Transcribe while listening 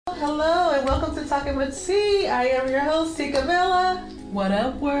Hello and welcome to Talking with T. I am your host, Tika Bella. What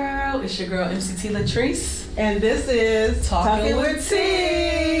up, world? It's your girl, MCT Latrice. And this is Talking with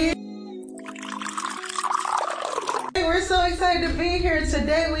T. We're so excited to be here.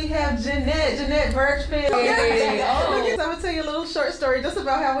 Today we have Jeannette Burchfield. Hey. Oh. I'm going to tell you a little short story just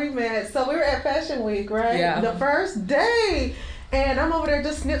about how we met. So we were at Fashion Week, right? Yeah. The first day. And I'm over there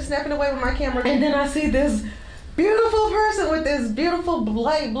just snapping away with my camera. And then I see this beautiful person with this beautiful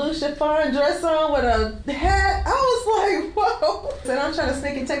light blue chiffon dress on with a hat. I was like, whoa. And I'm trying to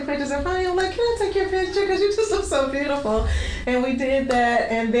sneak and take pictures in front of you. I'm like, can I take your picture? Because you just look so beautiful. And we did that.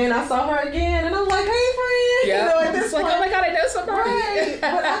 And then I saw her again. And I'm like, hey, friend. Yeah. You know, at this it's like, point, oh my God, I know somebody. right.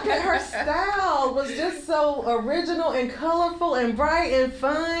 But her style was just so original and colorful and bright and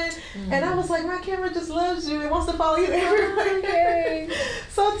fun. And I was like, my camera just loves you. It wants to follow you everywhere. Okay.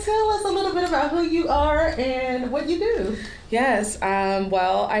 So tell us a little bit about who you are and what you do. Yes.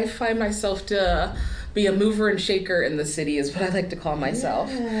 Well, I find myself to be a mover and shaker in the city is what I like to call myself.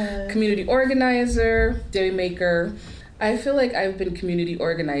 Yeah. Community organizer, day maker. I feel like I've been community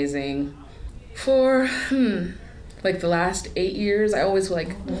organizing for like the last 8 years. I always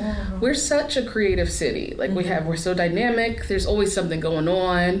like, we're such a creative city. Like we're so dynamic. There's always something going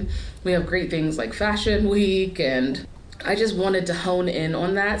on. We have great things like Fashion Week, and I just wanted to hone in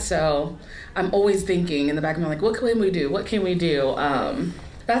on that. So I'm always thinking in the back of my mind, like, what can we do? What can we do?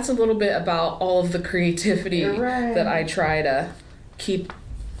 That's a little bit about all of the creativity that I try to keep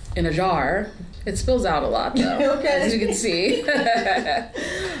in a jar. It spills out a lot though, Okay. as you can see.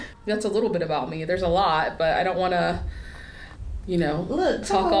 That's a little bit about me. There's a lot, but I don't want to,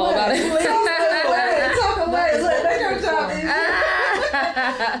 talk all about it. Talk away. Look, make your job easier.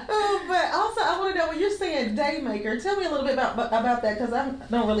 But also, I want to know, when you're saying day maker, tell me a little bit about that, because I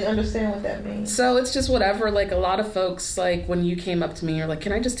don't really understand what that means. So it's just whatever. Like a lot of folks, like when you came up to me, you're like,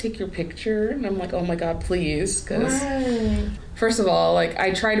 can I just take your picture? And I'm like, oh my God, please. Because first of all, like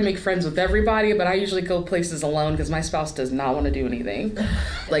I try to make friends with everybody, but I usually go places alone because my spouse does not want to do anything.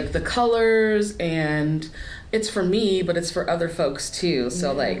 Like the colors, and it's for me, but it's for other folks too.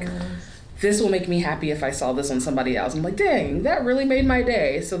 So like, this will make me happy if I saw this on somebody else. I'm like, dang, that really made my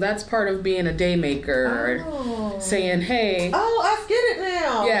day. So that's part of being a day maker. Saying, hey. Oh, I get it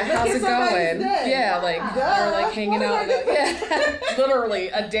now. Yeah, how's it going? Day. Yeah, like, or like hanging out. Yeah, literally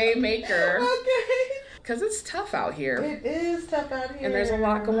a day maker. Okay. Because it's tough out here. It is tough out here. And there's a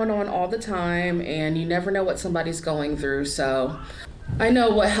lot going on all the time, and you never know what somebody's going through. So I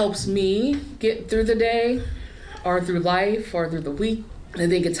know what helps me get through the day, or through life, or through the week. I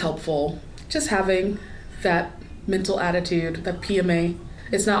think it's helpful just having that mental attitude, that PMA.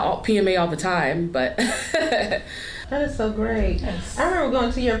 It's not all PMA all the time, but that is so great. Yes. I remember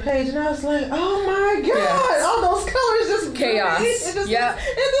going to your page and I was like, oh my God, yes. All those colors just chaos. It just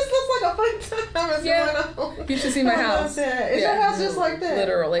looks like a fun time. Yeah. You should see my house. Is your house just like that?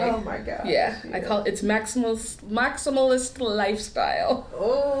 Literally. Oh my God. Yeah. I call it's maximalist lifestyle.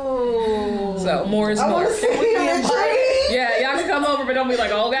 Oh. So more is more. I want to see you. Yeah, y'all can come over, but don't be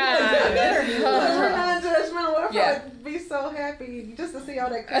like, oh God. We're non-judgmental. We'll Yeah. probably be so happy just to see all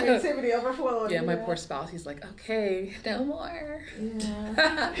that creativity overflowing. Yeah, my poor spouse, he's like, okay, no more.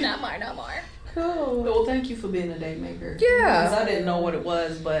 Yeah. No more. Cool. Well, thank you for being a day maker. Yeah. Because I didn't know what it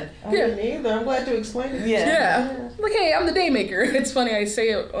was, but I didn't either. I'm glad you explained it. Yeah. Like, hey, I'm the day maker. It's funny, I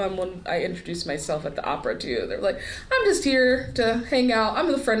say it when I introduce myself at the opera too. They're like, I'm just here to hang out.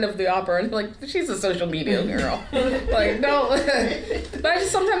 I'm the friend of the opera. And they're like, she's a social media girl. Like, no. But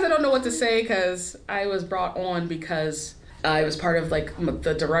sometimes I don't know what to say, because I was brought on because I was part of like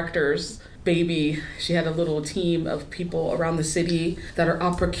the director's baby. She had a little team of people around the city that are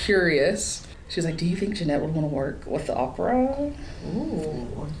opera curious. She was like, do you think Jeannette would want to work with the opera?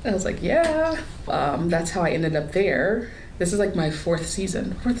 Ooh. I was like, yeah. That's how I ended up there. This is like my fourth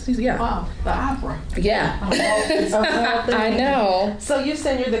season. Yeah. wow, the opera. Yeah. I know. So you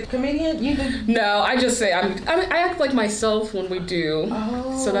saying you're the comedian? You do? No, I just say I act like myself when we do.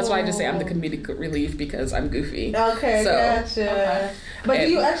 Oh. So that's why I just say I'm the comedic relief, because I'm goofy. Okay, So, gotcha. Okay. But do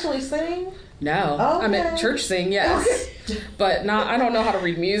you actually sing? No. Okay. I'm at church sing, yes. But I don't know how to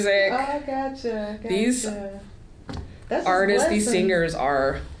read music. Oh, gotcha. These That's artists, these singers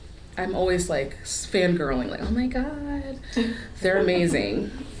are, I'm always like fangirling, like, oh my God, they're amazing.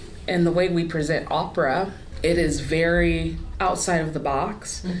 And the way we present opera, it is very outside of the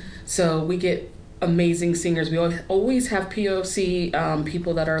box. So we get amazing singers. We always have POC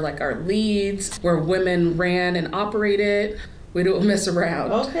people that are like our leads, where women ran and operated. We don't mess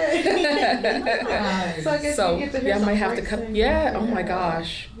around. Okay. So I guess you get to hear I might have to come. Yeah. Oh my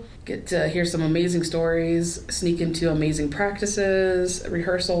gosh. get to hear some amazing stories, sneak into amazing practices,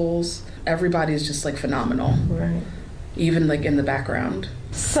 rehearsals. Everybody's just like phenomenal. Right. Even like in the background.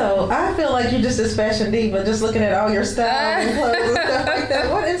 So I feel like you're just this fashion diva, just looking at all your style and clothes and stuff like that.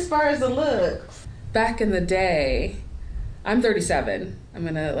 What inspires the looks? Back in the day, I'm 37. I'm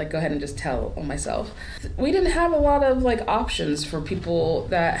gonna like go ahead and just tell on myself. We didn't have a lot of like options for people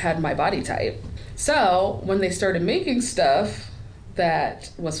that had my body type. So when they started making stuff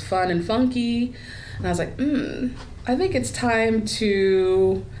that was fun and funky, and I was like, I think it's time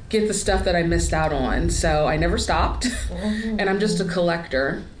to get the stuff that I missed out on. So I never stopped, and I'm just a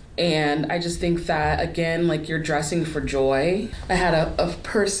collector. And I just think that, again, like you're dressing for joy. I had a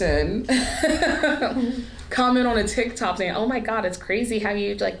person comment on a TikTok saying, oh my God, it's crazy how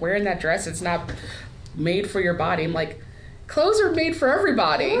you like wearing that dress. It's not made for your body. I'm like, clothes are made for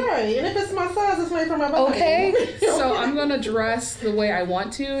everybody. Right, and if it's my size, it's made for my body. Okay, so I'm gonna dress the way I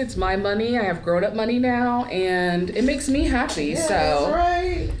want to. It's my money. I have grown up money now, and it makes me happy. Yeah, so that's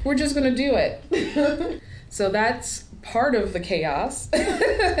right. We're just gonna do it. So that's part of the chaos.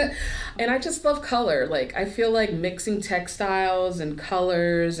 And I just love color. Like, I feel like mixing textiles and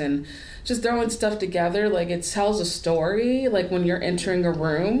colors and just throwing stuff together, like it tells a story. Like when you're entering a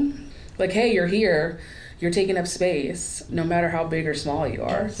room, like, hey, you're here. You're taking up space, no matter how big or small you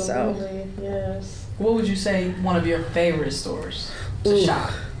are. Absolutely, yes. What would you say one of your favorite stores to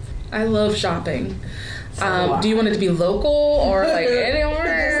shop? I love shopping. So do you want it to be local or like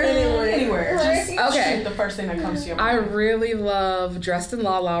anywhere? Anywhere. Right. Just Okay. shoot the first thing that comes to your I mind. really love Dressed in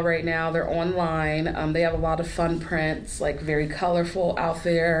La La right now. They're online. They have a lot of fun prints, like very colorful out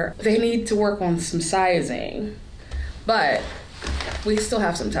there. They need to work on some sizing, but we still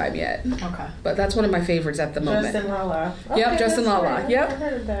have some time yet. Okay. But that's one of my favorites at the moment. Dressed in La La. Yep, Dressed in La La. Right. Yep. I've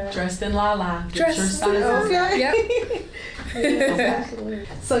never heard of that. Dressed in La La. Get Dressed your in sizes. Okay. Yep. Absolutely.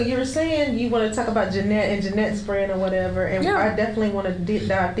 So you were saying you want to talk about Jeannette and Jeannette's brand or whatever, and Yeah. I definitely want to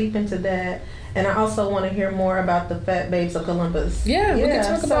dive deep into that. And I also want to hear more about the Fat Babes of Columbus. Yeah, we can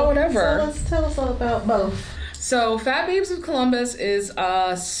talk about whatever. So let's tell us all about both. So Fat Babes of Columbus is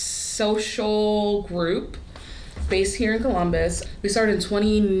a social group based here in Columbus. We started in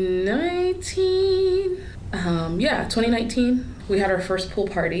 2019. 2019. We had our first pool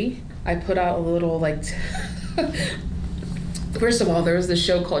party. I put out a little like first of all, there was this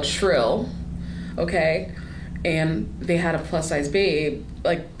show called Shrill, okay? And they had a plus size babe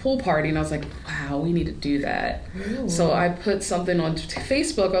like pool party, and I was like, wow, we need to do that. Ooh. So I put something on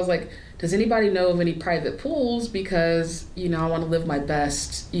Facebook. I was like, does anybody know of any private pools? Because, I want to live my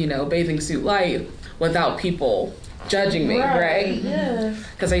best, bathing suit life without people judging me, right? Yeah.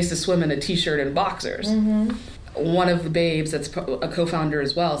 Because I used to swim in a t-shirt and boxers. Mm-hmm. One of the babes that's a co-founder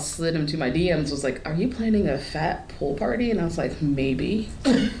as well slid into my DMs, was like, are you planning a fat pool party? And I was like, maybe.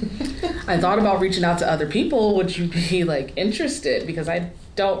 I thought about reaching out to other people. Would you be like interested? Because I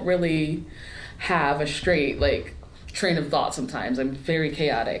don't really have a straight like train of thought sometimes. I'm very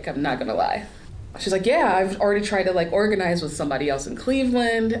chaotic. I'm not gonna lie. She's like, yeah, I've already tried to like organize with somebody else in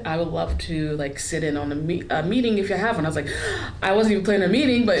Cleveland. I would love to like sit in on a meeting if you have one. I was like, I wasn't even planning a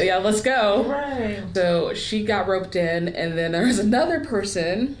meeting, but yeah, let's go. Right. So she got roped in, and then there was another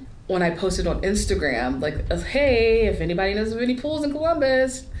person when I posted on Instagram, like, hey, if anybody knows of any pools in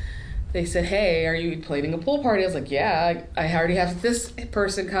Columbus, they said, hey, are you planning a pool party? I was like, yeah, I already have this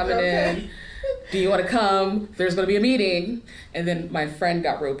person coming in. Do you want to come? There's going to be a meeting. And then my friend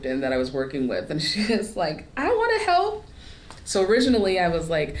got roped in that I was working with, and she was like, I want to help. So originally I was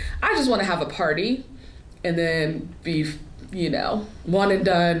like, I just want to have a party and then be, one and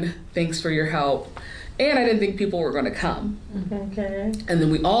done. Thanks for your help. And I didn't think people were going to come. Okay. And then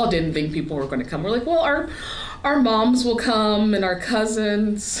we all didn't think people were going to come. We're like, well, our moms will come, and our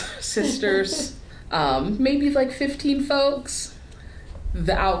cousins, sisters, maybe like 15 folks.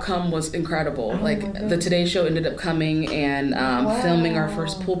 The outcome was incredible. The Today Show ended up coming and filming our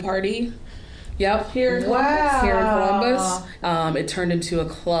first pool party. Yep. Here in Columbus. Here in Columbus. It turned into a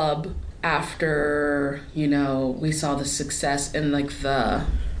club after, we saw the success and like the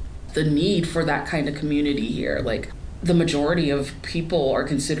need for that kind of community here. Like, the majority of people are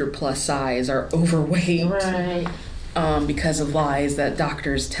considered plus size, are overweight. Right. Because of lies that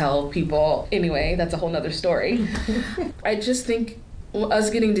doctors tell people. Anyway, that's a whole nother story. I just think us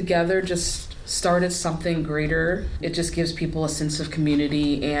getting together just started something greater. It just gives people a sense of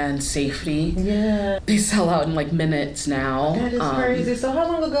community and safety. Yeah. They sell out in like minutes now. That is crazy. So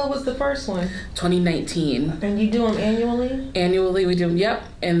how long ago was the first one? 2019. And you do them annually? Annually we do them, yep.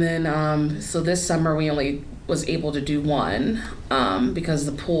 And then, so this summer we only was able to do one because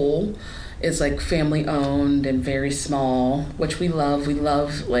the pool is like family owned and very small, which we love. We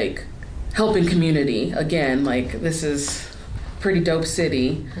love like helping community. Again, like this is pretty dope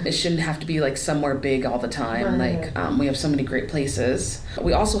city. It shouldn't have to be like somewhere big all the time. Right. Like we have so many great places.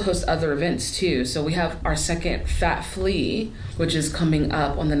 We also host other events too. So we have our second Fat Flea, which is coming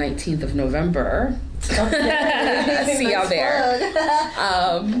up on the 19th of November. Okay. See y'all there.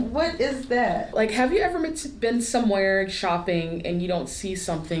 What is that? Like, have you ever been somewhere shopping and you don't see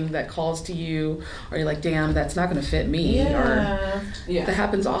something that calls to you, or you're like, damn, that's not gonna fit me? Or that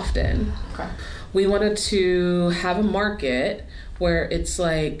happens often. Okay. We wanted to have a market where it's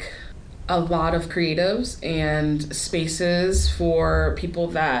like a lot of creatives and spaces for people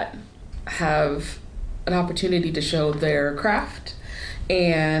that have an opportunity to show their craft,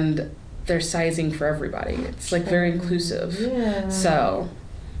 and there's sizing for everybody. It's like very inclusive. Yeah. So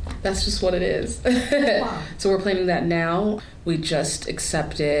that's just what it is. Wow. So we're planning that now. We just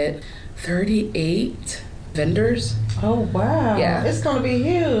accepted 38 vendors. Oh wow. Yeah. It's gonna be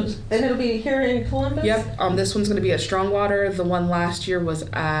huge. And it'll be here in Columbus? Yep. This one's gonna be at Strongwater. The one last year was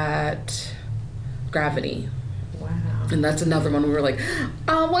at Gravity. Wow. And that's another one we were like,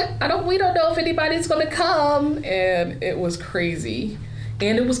 we don't know if anybody's gonna come. And it was crazy.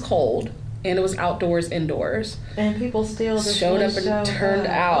 And it was cold. And it was outdoors, indoors. And people still just showed up and turned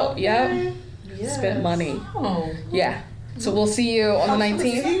out. Okay. Yep. Yes. Spent money. Oh. Yeah. So we'll see you on the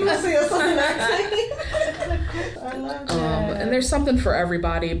 19th. You will see us on the 19th. I love that. And there's something for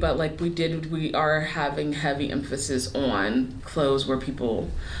everybody, but like we are having heavy emphasis on clothes where people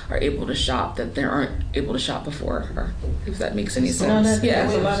are able to shop that they aren't able to shop before, or if that makes any sense. That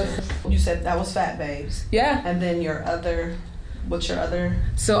makes a lot of sense. You said that was Fat Babes. Yeah. And then what's your other?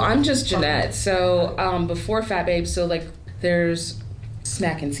 So I'm just Jeannette. So before Fat Babes, so like there's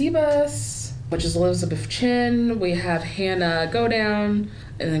Snack and Sebus, which is Elizabeth Chin. We have Hannah Go Down,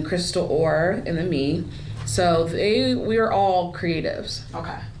 and then Crystal Orr, and then me. So we are all creatives.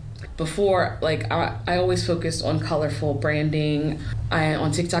 Okay. Before, like I always focused on colorful branding.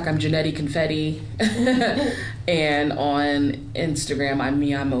 On TikTok I'm Jeannette Confetti, and on Instagram I'm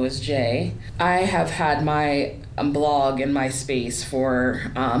MiamoisJ. I have had my blog and MySpace for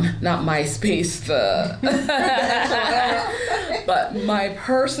not MySpace but my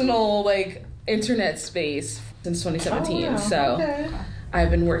personal like internet space since 2017. Oh, wow. So okay. I've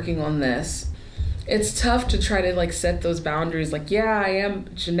been working on this. It's tough to try to like set those boundaries. Like, yeah, I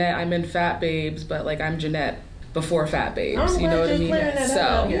am Jeannette. I'm in Fat Babes, but like I'm Jeannette before Fat Babes. I'm You know what I glad mean? you're clearing that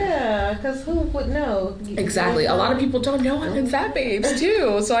up. Yeah, because who would know? Exactly. A lot of people don't know I'm in Fat Babes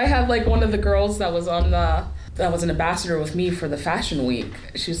too. So I have like one of the girls that was an ambassador with me for the fashion week.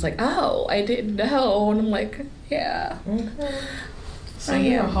 She was like, "Oh, I didn't know," and I'm like, "Yeah." Okay. So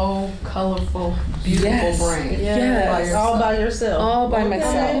you're a whole colorful, beautiful brand. Yes. All by yourself. All by Okay.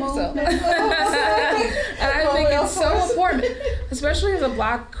 myself. So. And I think it's so important, especially as a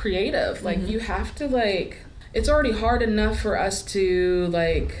Black creative. Like you have to like. It's already hard enough for us to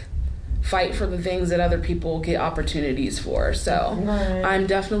like fight for the things that other people get opportunities for. So I'm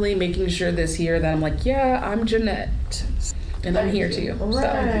definitely making sure this year that I'm like, yeah, I'm Jeannette, and I'm here too.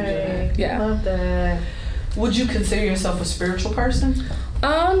 Right. So, yeah. I love that. Would you consider yourself a spiritual person?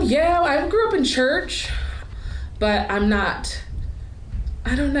 Yeah, I grew up in church, but I'm not.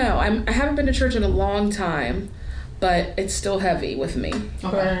 I don't know. I haven't been to church in a long time, but it's still heavy with me.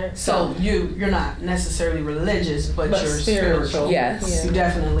 Okay. Right. So you're not necessarily religious, but you're spiritual. Yes. You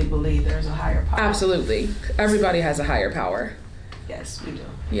definitely believe there's a higher power. Absolutely. Everybody has a higher power. Yes, we do.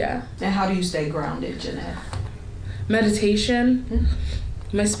 Yeah. And how do you stay grounded, Jeannette? Meditation.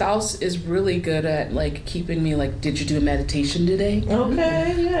 My spouse is really good at like keeping me like, did you do a meditation today?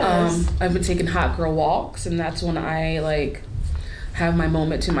 Okay, yes. I've been taking hot girl walks, and that's when I like have my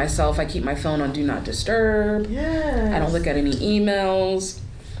moment to myself. I keep my phone on do not disturb. Yes. I don't look at any emails.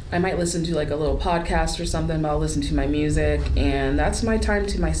 I might listen to like a little podcast or something, but I'll listen to my music, and that's my time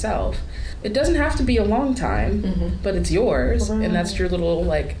to myself. It doesn't have to be a long time, but it's yours, and that's your little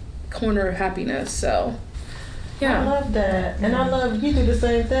like corner of happiness. So yeah. I love that. And I love you do the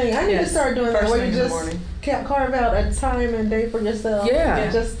same thing. I need to start doing that First where thing you in the just morning. carve out a time and day for yourself.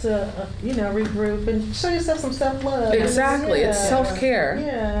 Yeah. Just to, regroup and show yourself some self-love. Exactly. It's self-care.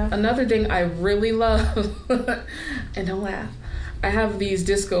 Yeah. Another thing I really love, and don't laugh, I have these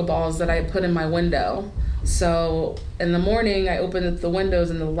disco balls that I put in my window. So in the morning, I open up the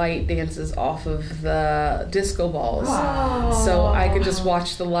windows and the light dances off of the disco balls. Wow. So I could just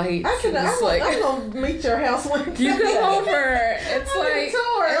watch the light. I'm gonna meet your house one day. You come over. It's like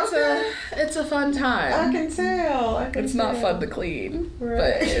it's a fun time. I can tell. It's not fun to clean,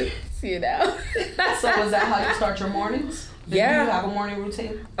 Right. but you know. So is that how you start your mornings? Do you have a morning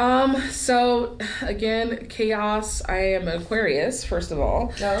routine? So again, chaos. I am an Aquarius, first of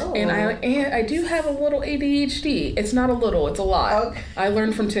all. Oh. And I do have a little ADHD. It's not a little, it's a lot. Okay. I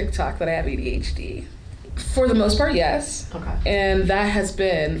learned from TikTok that I have ADHD. For the most part, yes. Okay. And that has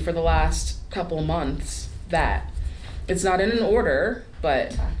been for the last couple of months that it's not in an order,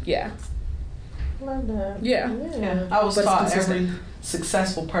 but yeah. Love that. Yeah. I was But it's taught consistent. every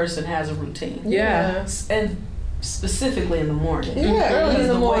successful person has a routine. Yeah. And specifically in the morning. Yeah, early in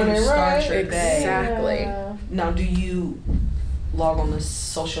the morning, way you start right? your day. Exactly. Yeah. Now, do you log on to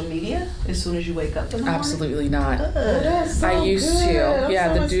social media as soon as you wake up in the morning? Absolutely not. That's so I used good. to. I'm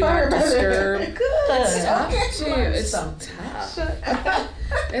Yeah, so the do not inspired by that. disturb. Good. It's tough Okay, too. learn It's something. tough.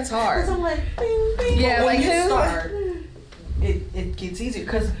 It's hard. So I'm like, bing, bing. Yeah, But when like you who? start, it gets easier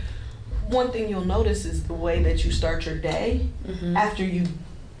because one thing you'll notice is the way that you start your day. Mhm. After you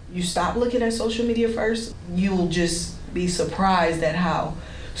stop looking at social media first, you'll just be surprised at how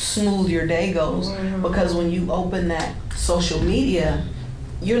smooth your day goes. Mhm. Because when you open that social media,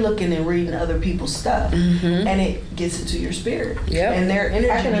 you're looking and reading other people's stuff, Mhm. and it gets into your spirit. Yep. And their I energy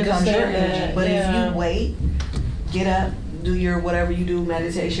can becomes your understand energy. that, But yeah. if you wait, get up, do your whatever you do,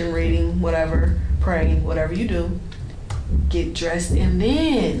 meditation, reading, whatever, praying, whatever you do, get dressed, and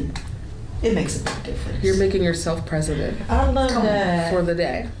then it makes a big difference. You're making yourself president I love Come on. that. for the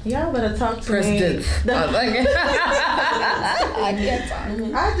day. Y'all better talk to President. me. I can't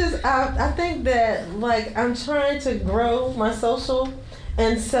talk. I think that like I'm trying to grow my social,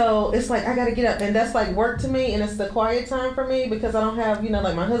 and so it's like I gotta get up, and that's like work to me, and it's the quiet time for me because I don't have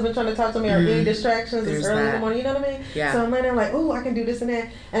like my husband trying to talk to me or any distractions. There's It's early in the that. morning, you know what I mean? Yeah. So I'm laying there like, oh, I can do this and that,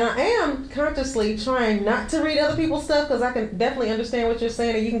 and I am consciously trying not to read other people's stuff because I can definitely understand what you're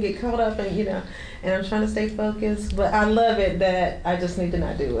saying, and you can get caught up, and and I'm trying to stay focused. But I love it that I just need to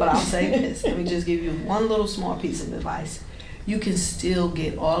not do it. But I'll say this. Let me just give you one little small piece of advice. You can still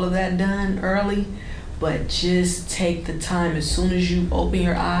get all of that done early, but just take the time as soon as you open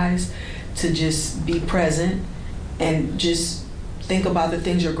your eyes to just be present and just think about the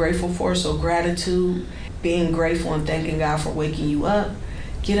things you're grateful for. So gratitude, being grateful and thanking God for waking you up.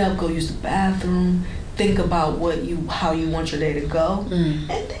 Get up, go use the bathroom. Think about how you want your day to go, and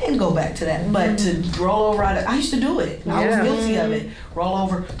then go back to that. But to roll over I used to do it. I was Yeah. guilty of it. Roll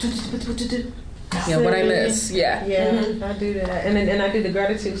over. Yeah, what I miss. Yeah. Yeah, I do that, and I do the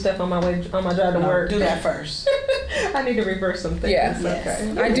gratitude stuff on my drive to work. Do that first. I need to reverse some things. Yeah. Yes.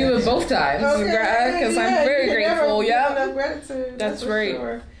 Okay. I do it both times because I'm very you can never grateful. give Yeah. enough gratitude. That's for right.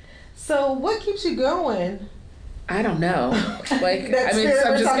 Sure. So, what keeps you going? I don't know. Like, That I mean, spirit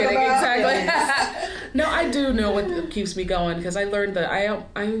I'm we're just talking kidding. about? Exactly. No, I do know what keeps me going because I learned that I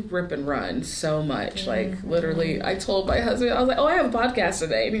rip and run so much. Like, literally, I told my husband, I was like, oh, I have a podcast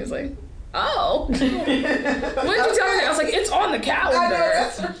today. And he was like, oh. What did you tell me? I was like, it's on the calendar. I know,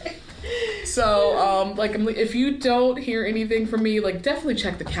 that's right. So, like, if you don't hear anything from me, like, definitely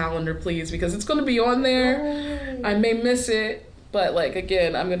check the calendar, please, because it's going to be on there. I may miss it, but, like,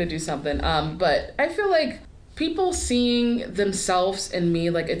 again, I'm going to do something. But I feel like people seeing themselves in me,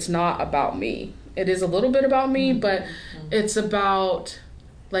 like, it's not about me. It is a little bit about me, but it's about,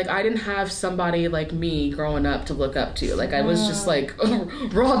 like, I didn't have somebody like me growing up to look up to. Like, I was just, like,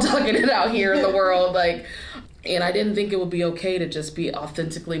 raw dogging it out here in the world, like, and I didn't think it would be okay to just be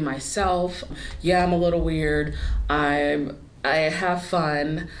authentically myself. Yeah, I'm a little weird. I have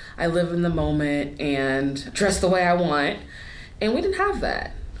fun. I live in the moment and dress the way I want. And we didn't have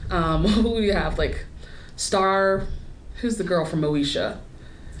that. We have, like, who's the girl from Moesha?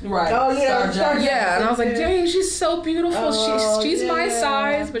 Right. Oh, yeah. Star Jones. Yeah, and I was like, dang, she's so beautiful. Oh, She's my yeah.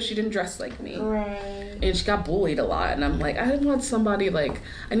 size, but she didn't dress like me. Right. And she got bullied a lot. And I'm like, I didn't want somebody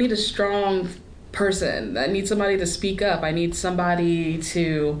I need a strong person. I need somebody to speak up. I need somebody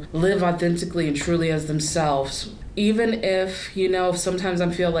to live authentically and truly as themselves. Even if, sometimes I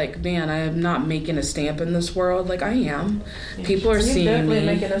feel like, man, I am not making a stamp in this world. Like, I am. People are You're seeing definitely me.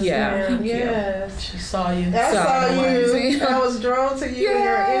 making a Yeah, stand. thank you. Yes. She saw you. I saw you. So- I was drawn to you and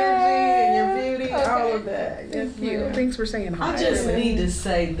your energy and your beauty, all of that. Yes, Thank you. ma'am. Thanks for saying hi. I just need to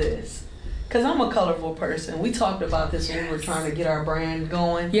say this, because I'm a colorful person. We talked about this when we were trying to get our brand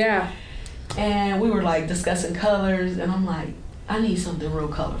going. Yeah. And we were like discussing colors, and I'm like, I need something real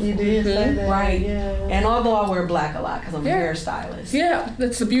colorful. You did say that. Right. Yeah. And although I wear black a lot because I'm Yeah. a hairstylist. Yeah,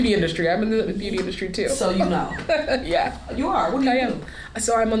 that's the beauty industry. I'm in the beauty industry too. So you know. Yeah. You are. What do you I do? am.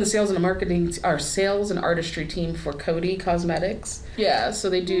 So I'm on the sales and artistry team for Coty Cosmetics. Yeah, so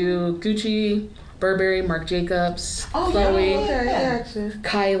they do Gucci, Burberry, Marc Jacobs, Chloe, Okay, gotcha.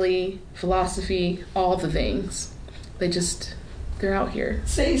 Kylie, Philosophy, all the things. They They're out here.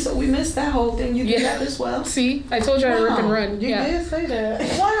 See, so we missed that whole thing. You did that as well? See, I told you I rip and run. You did say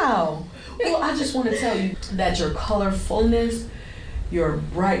that. Wow. Well, I just want to tell you that your colorfulness, your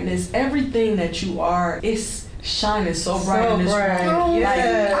brightness, everything that you are, it's shining so bright in this room. Oh,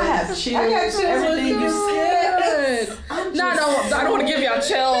 yes. I have chills. I got chills. Everything you said. I don't want to give y'all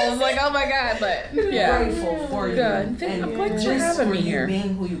chills. Like, oh my God, but yeah. Grateful for you. Good. And I'm glad just you're having for me you here.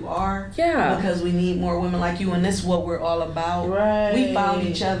 being who you are. Yeah. Because we need more women like you, and this is what we're all about. Right. We found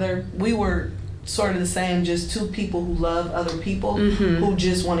each other. We were sort of the same, just two people who love other people, who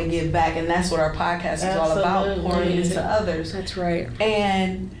just want to give back, and that's what our podcast is all about, pouring into others. That's right.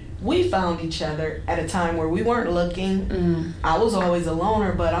 And we found each other at a time where we weren't looking. I was always a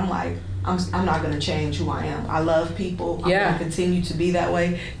loner, but I'm like, I'm not going to change who I am. I love people. I'm going to continue to be that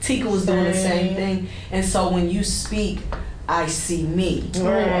way. Tika was doing the same thing. And so when you speak, I see me.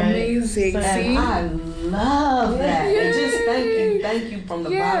 Right. Amazing. And I love that. Yay. And just thank you from the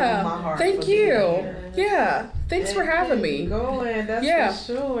bottom of my heart. Thank you. Yeah. Thanks for having me. Going, that's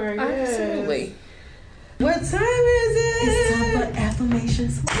for sure. Yes. Absolutely. What time is it? It's time for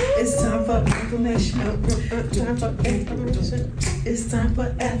affirmations. It's time for affirmation. It's time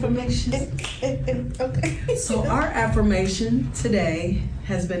for affirmation. Okay. So our affirmation today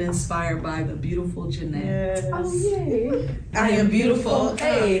has been inspired by the beautiful Jeannette. Yes. Oh, yay. I am beautiful,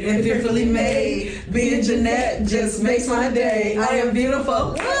 hey, and fearfully made. Being Jeannette just makes my day. I am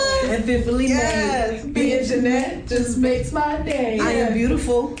beautiful and fearfully made. Being Jeannette just makes my day. I am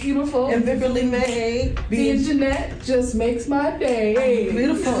beautiful, and fearfully made. Being Jeannette just makes my day.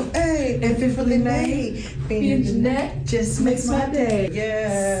 Beautiful, hey, and fearfully made. Being Jeannette just makes my day.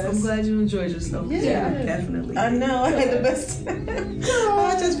 Yes. I'm glad you enjoyed yourself. Yeah, definitely. I know, I had the best time. Oh,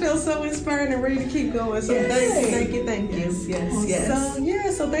 I just feel so inspired and ready to keep going. So thank you.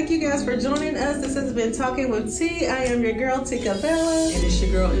 Yes. So thank you guys for joining us. This has been Talking with T. I am your girl, Tika Bella. And it's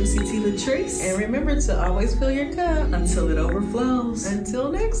your girl, MCT Latrice. And remember to always fill your cup Until it overflows.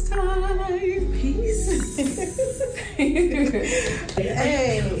 Until next time. Peace.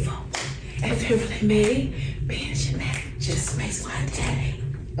 Hey. And fearfully made.